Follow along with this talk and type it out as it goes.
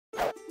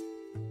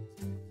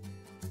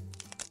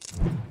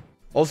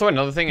Also,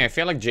 another thing, I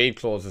feel like Jade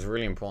Claws is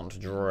really important to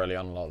draw early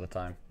on a lot of the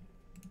time.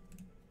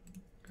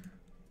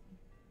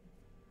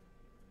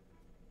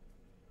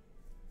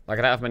 Like,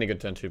 I don't have many good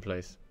turn 2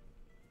 plays.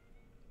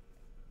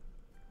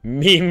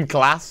 Meme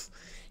class?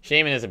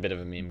 Shaman is a bit of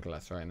a meme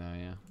class right now,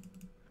 yeah.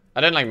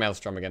 I don't like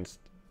Maelstrom against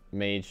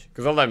Mage,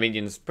 because all their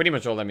minions, pretty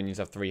much all their minions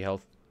have 3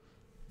 health.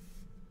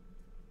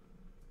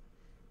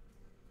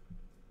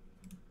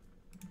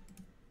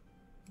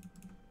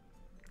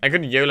 I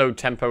could YOLO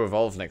Tempo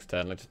Evolve next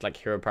turn, like just like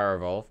Hero Power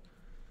Evolve.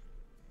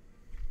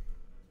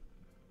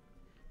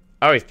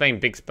 Oh, he's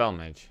playing Big Spell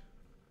Mage.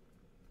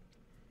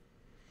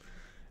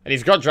 And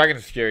he's got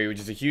Dragon's Fury, which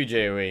is a huge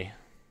AoE.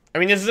 I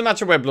mean, this is a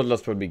matchup where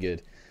Bloodlust would be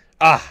good.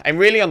 Ah, I'm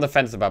really on the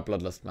fence about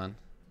Bloodlust, man.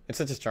 It's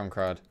such a strong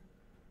card.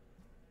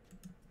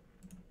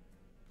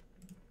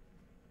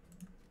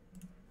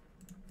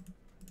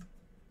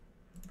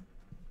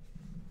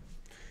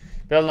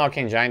 Build an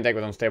Arcane Giant deck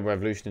with Unstable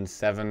Evolution in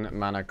 7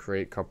 mana,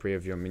 create copy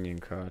of your minion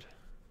card.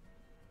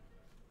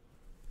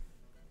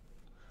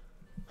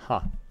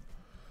 Huh.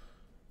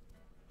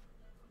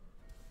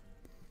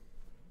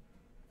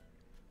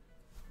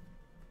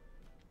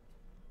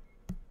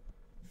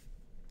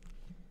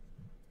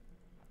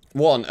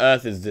 What on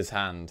earth is this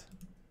hand?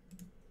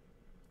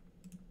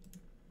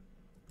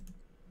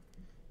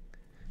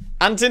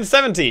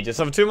 Antin70, just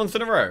over 2 months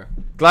in a row.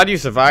 Glad you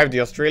survived the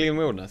Australian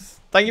wilderness.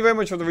 Thank you very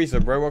much for the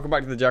resub, bro. Welcome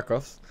back to the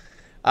Jackoffs.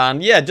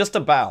 And yeah, just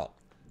about.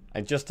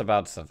 I just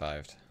about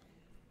survived.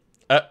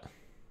 Would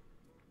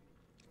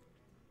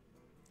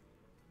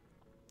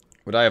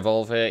I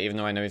evolve here, even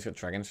though I know he's got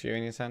Dragon's Fury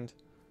in his hand?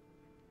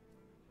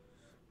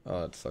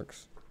 Oh, that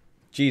sucks.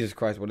 Jesus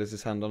Christ, what is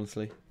this hand,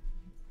 honestly?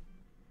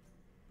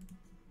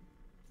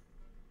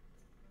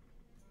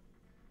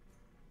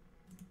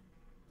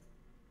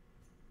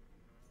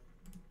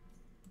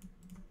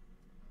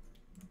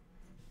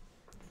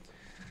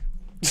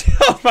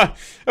 I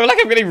feel like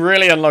I'm getting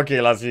really unlucky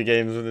the last few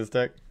games with this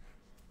deck.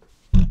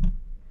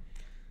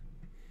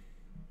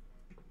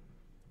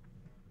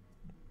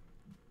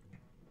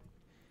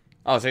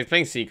 Oh, so he's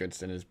playing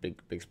Secrets in his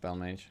big spell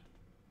mage.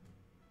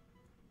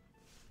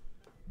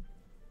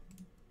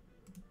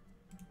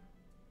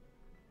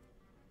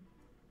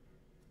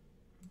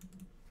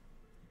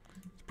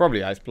 It's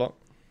probably Ice Block.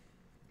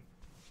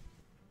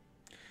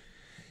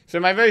 So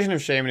my version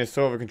of Shaman is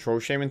sort of a control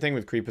Shaman thing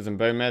with Creepers and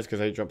Bone Mares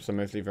because 8 drops are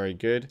mostly very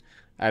good.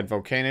 Add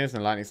Volcanoes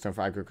and Lightning Stone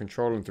for aggro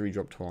control and 3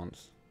 drop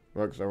Taunts.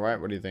 Works alright,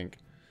 what do you think?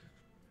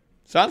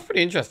 Sounds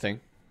pretty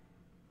interesting.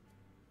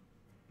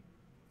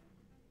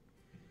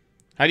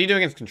 How do you do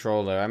against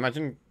control though? I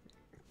imagine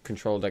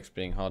control decks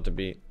being hard to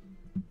beat.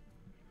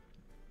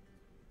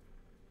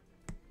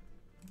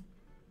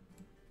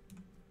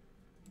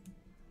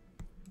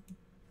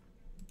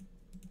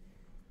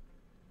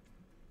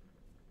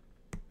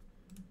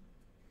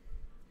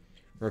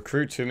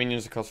 Recruit 2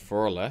 minions that cost 4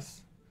 or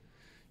less.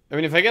 I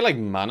mean, if I get like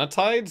Mana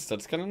Tides,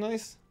 that's kind of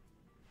nice.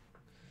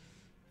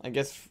 I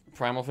guess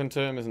Primal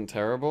Finterm isn't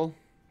terrible.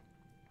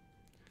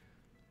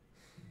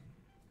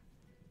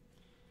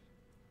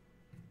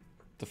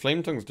 The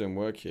Flame Tongue's doing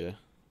work here.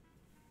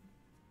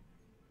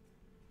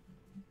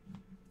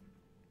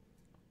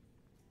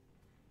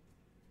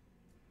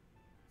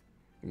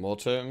 More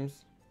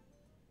terms.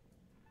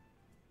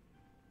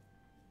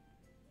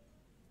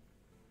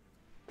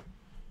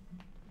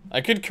 I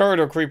could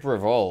Corridor Creeper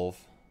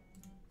Evolve.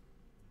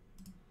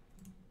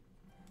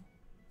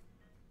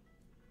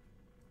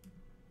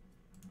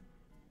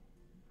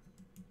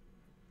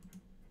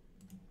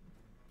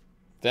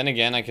 Then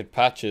again, I could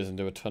Patches and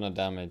do a ton of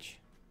damage.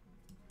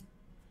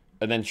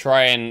 And then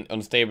try and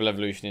Unstable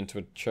Evolution into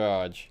a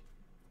charge.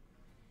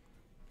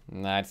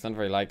 Nah, it's not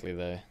very likely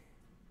though.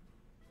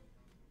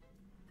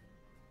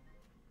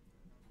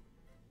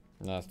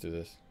 Nah, let's do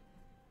this.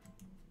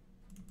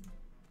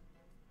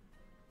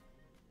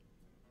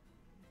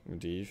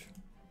 Medivh.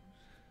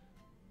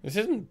 This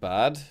isn't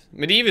bad.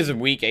 Medivh is a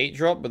weak 8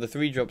 drop, but the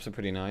 3 drops are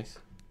pretty nice.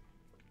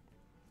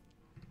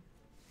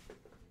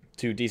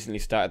 2 decently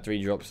started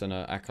 3 drops and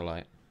an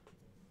Acolyte.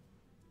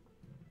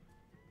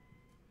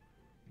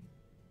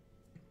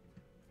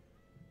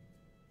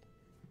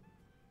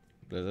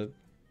 Blizzard.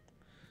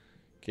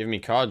 Give me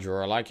card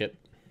draw, I like it.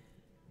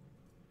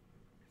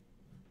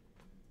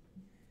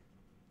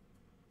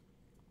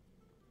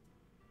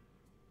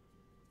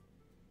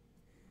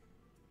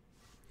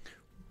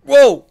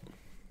 Whoa!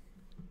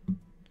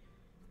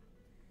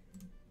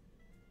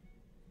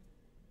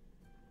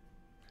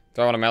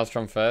 Do I want a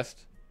Maelstrom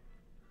first?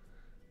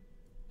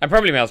 I'd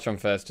probably Maelstrom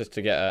first just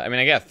to get a... I mean,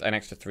 I get an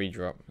extra 3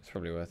 drop. It's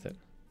probably worth it.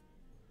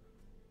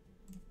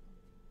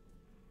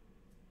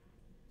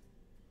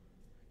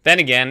 Then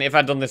again, if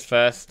I'd done this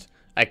first,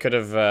 I could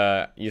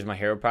have used my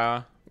hero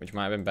power, which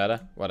might have been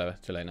better. Whatever,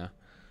 too late now.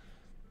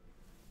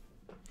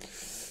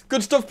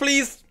 Good stuff,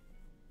 please!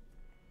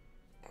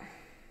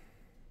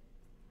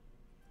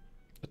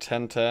 A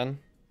 10-10.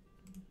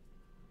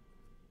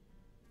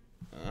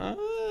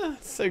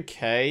 It's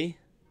okay.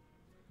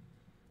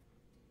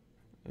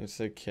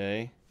 It's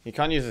okay. He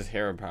can't use his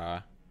hero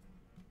power.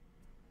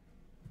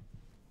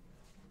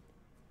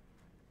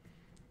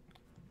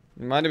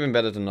 It might have been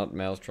better to not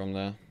Maelstrom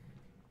there.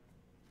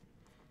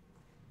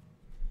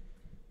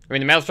 I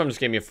mean, the Maelstrom just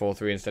gave me a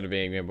 4-3 instead of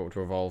being able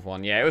to evolve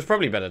one. Yeah, it was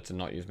probably better to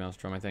not use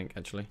Maelstrom, I think,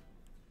 actually.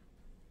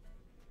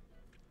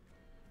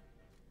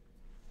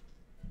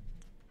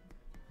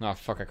 Oh,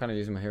 fuck, I can't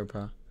use my hero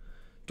power.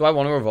 Do I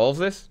want to evolve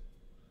this?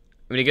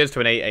 I mean, he goes to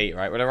an 8-8,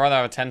 right? Would I rather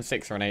have a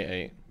 10-6 or an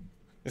 8-8?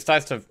 This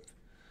ties to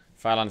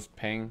Fireland's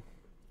ping.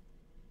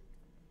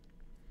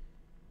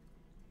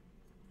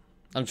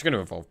 I'm just going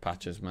to evolve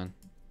Patches, man.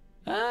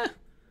 Ah.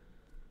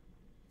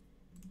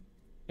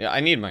 Yeah, I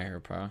need my hero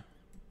power.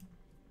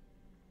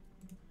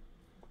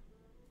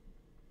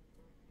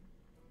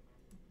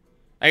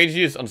 I could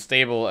use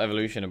Unstable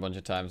Evolution a bunch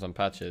of times on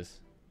Patches.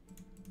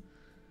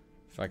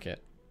 Fuck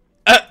it.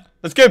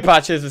 Let's go,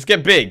 Patches. Let's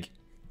get big.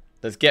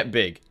 Let's get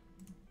big.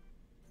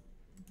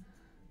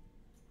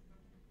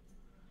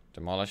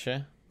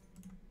 Demolisher.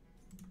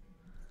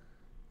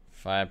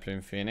 Fire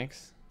Plume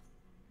Phoenix.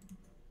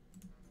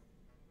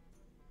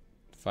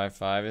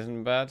 5-5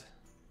 isn't bad.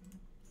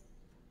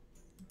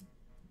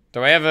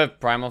 Do I have a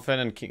Primal Fin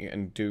and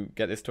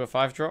get this to a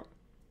 5-drop?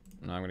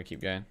 No, I'm gonna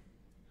keep going.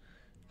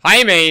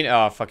 High main.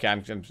 Oh fuck it,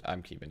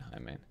 I'm keeping high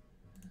main.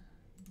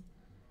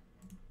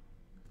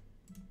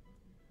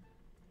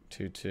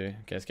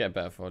 2-2. Okay, let's get a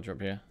better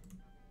 4-drop here.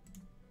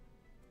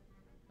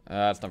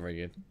 That's not very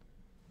good.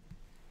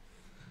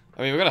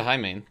 I mean, we got a high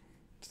main.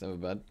 It's never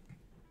bad.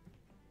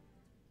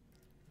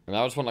 And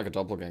I just want like a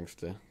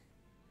doppelgangster.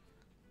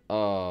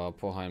 Oh,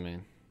 poor high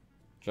main.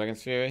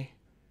 Dragon's Fury.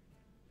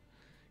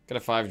 Get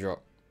a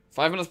 5-drop.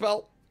 5-minute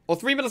spell? Or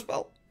 3-minute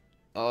spell?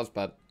 Oh, that's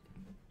bad.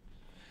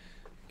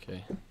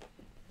 Okay.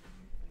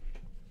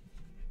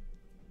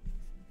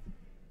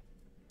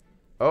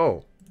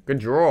 Oh, good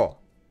draw.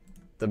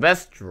 The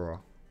best draw.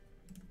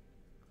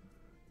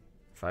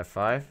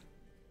 5-5.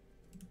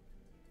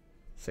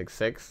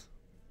 6-6.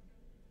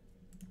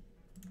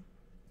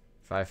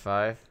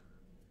 5-5.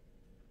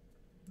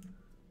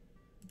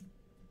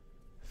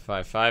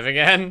 5-5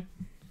 again.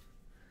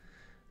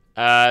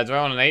 Do I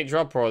want an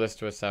 8-drop or this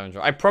to a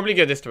 7-drop? I'd probably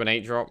go this to an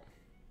 8-drop.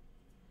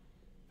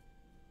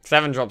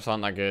 7-drops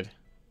aren't that good.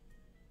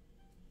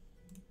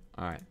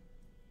 Alright.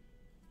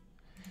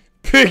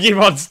 Boogie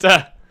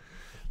Monster!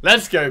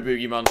 Let's go,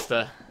 Boogie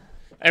Monster.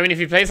 I mean, if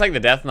he plays like the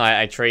Death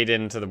Knight, I trade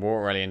into the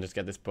Water Rally and just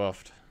get this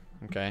buffed.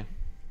 Okay.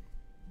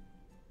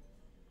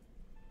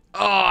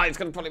 Oh, he's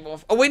gonna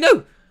polymorph. Oh, wait,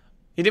 no!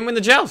 He didn't win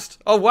the joust.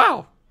 Oh,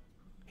 wow.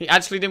 He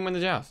actually didn't win the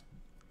joust.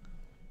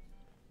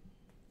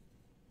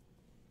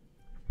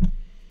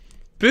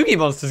 Boogie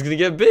Monster's gonna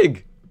get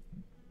big.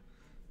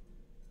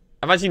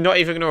 I'm actually not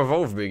even gonna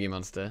evolve Boogie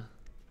Monster.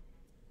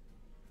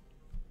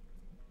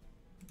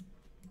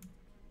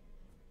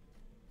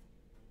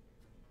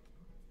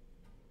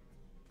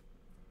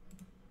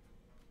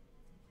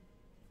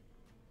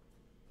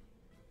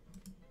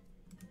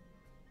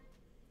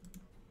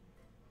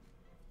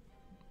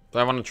 Do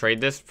I want to trade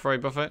this before I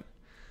buff it?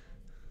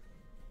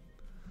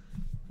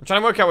 I'm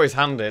trying to work out where his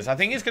hand is. I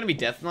think it's gonna be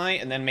Death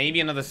Knight and then maybe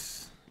another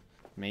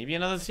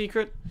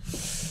secret.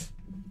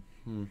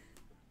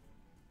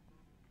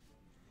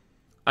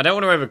 I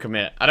don't want to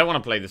overcommit. I don't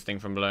want to play this thing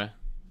from below.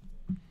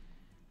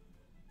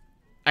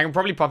 I can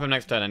probably pop him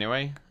next turn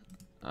anyway.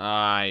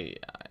 I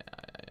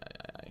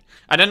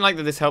don't like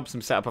that this helps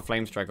him set up a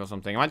Flame Strike or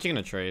something. I'm actually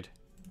going to trade.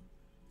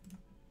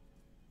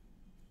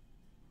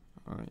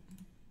 Alright.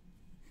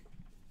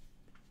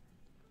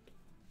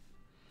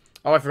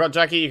 Oh, I forgot,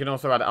 Jackie. You can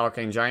also add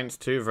Arcane Giants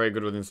too. Very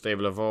good with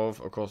Unstable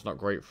Evolve. Of course, not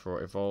great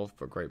for Evolve,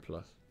 but great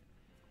plus.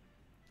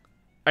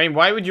 I mean,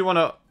 why would you want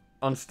to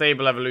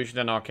Unstable Evolution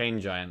and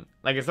Arcane Giant?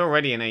 Like, it's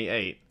already an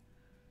 8-8.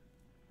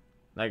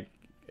 Like,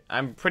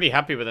 I'm pretty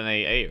happy with an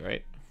 8-8,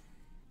 right?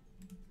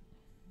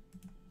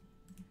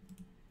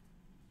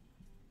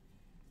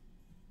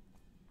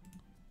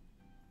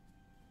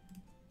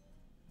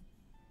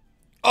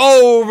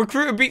 Oh,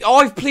 Recruiter beat... Oh,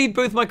 I've played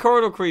both my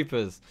Corridor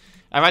Creepers.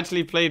 I've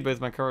actually played both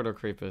my Corridor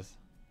Creepers.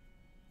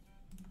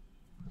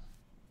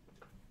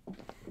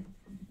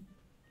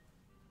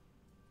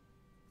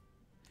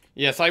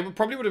 Yes, I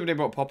probably would have been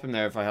able to pop him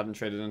there if I hadn't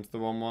traded into the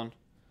 1-1.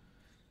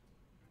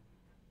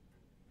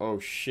 Oh,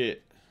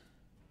 shit.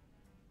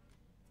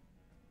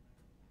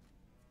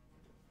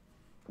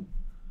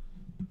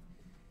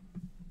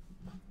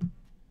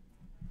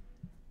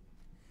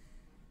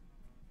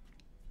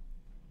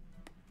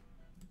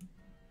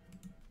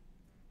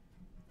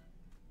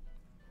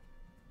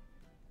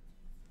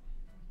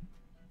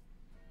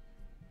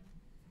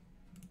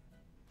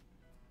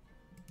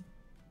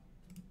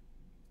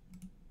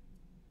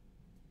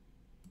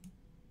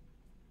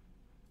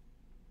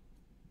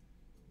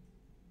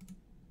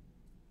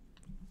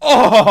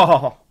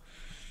 Oh!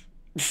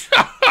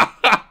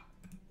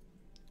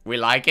 We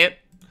like it.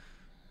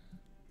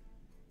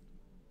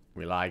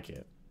 We like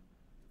it.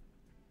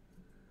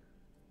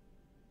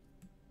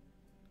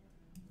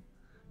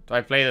 Do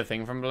I play the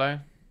thing from below?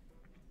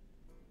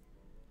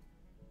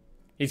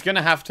 He's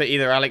gonna have to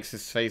either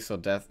Alex's Face or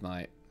Death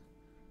Knight.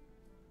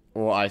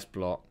 Or Ice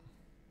Block.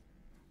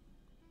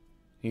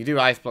 You can do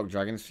Ice Block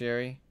Dragon's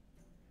Fury.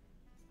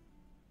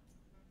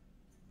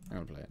 I'm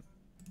gonna play it.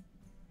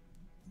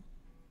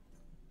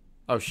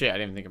 Oh shit, I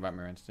didn't even think about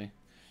Mirror Entity.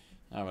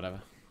 Oh,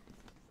 whatever.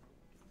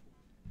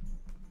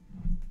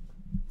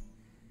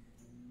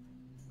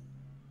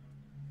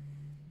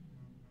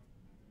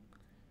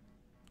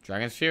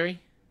 Dragon's Fury?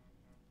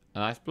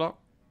 An Ice Block?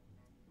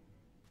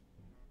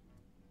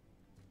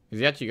 Has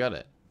he actually got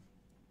it?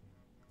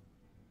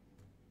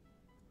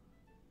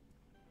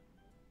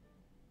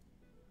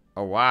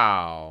 Oh,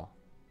 wow.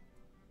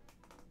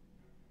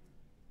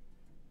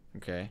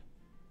 Okay.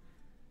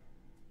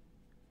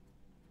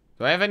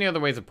 Do I have any other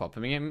ways of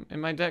popping him in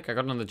my deck? I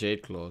got another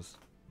Jade Claws.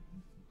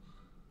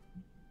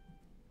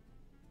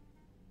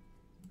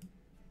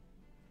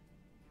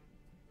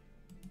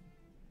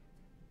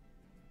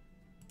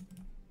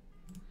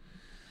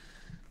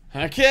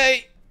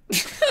 Okay.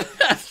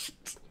 This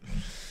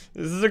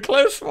is a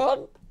close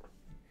one.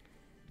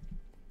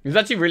 It was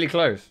actually really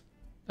close.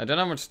 I don't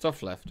have much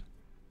stuff left.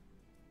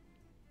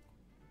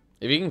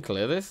 If you can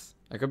clear this,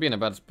 I could be in a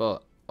bad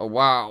spot. Oh,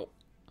 wow.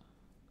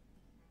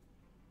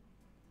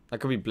 That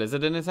could be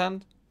Blizzard in his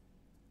hand.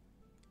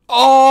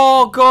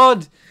 Oh,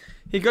 God.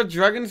 He got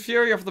Dragon's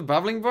Fury off the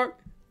Babbling Brook?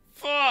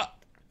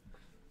 Fuck.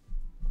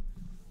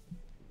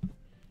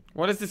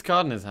 What is this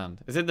card in his hand?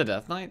 Is it the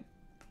Death Knight?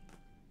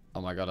 Oh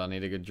my god, I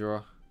need a good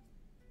draw.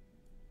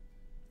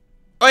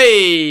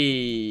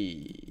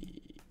 Oi!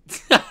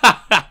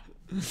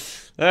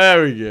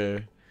 There we go.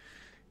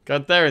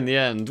 Got there in the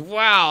end.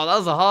 Wow, that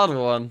was a hard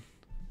one.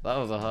 That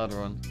was a hard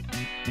one.